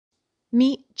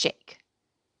Meet Jake.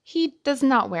 He does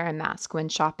not wear a mask when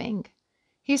shopping.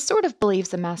 He sort of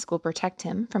believes a mask will protect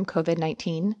him from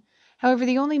COVID-19. However,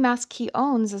 the only mask he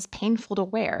owns is painful to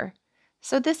wear.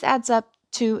 So this adds up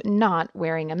to not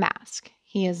wearing a mask.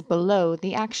 He is below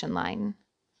the action line.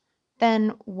 Then,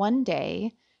 one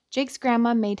day, Jake's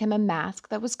grandma made him a mask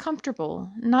that was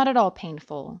comfortable, not at all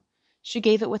painful. She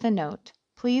gave it with a note.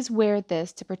 Please wear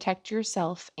this to protect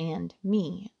yourself and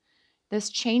me. This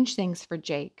changed things for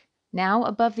Jake. Now,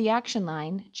 above the action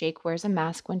line, Jake wears a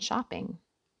mask when shopping.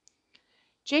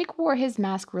 Jake wore his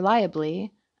mask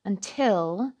reliably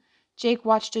until Jake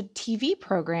watched a TV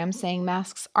program saying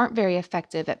masks aren't very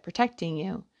effective at protecting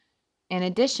you. In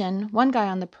addition, one guy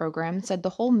on the program said the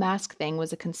whole mask thing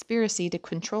was a conspiracy to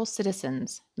control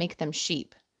citizens, make them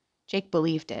sheep. Jake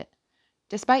believed it.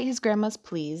 Despite his grandma's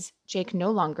pleas, Jake no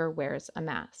longer wears a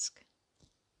mask.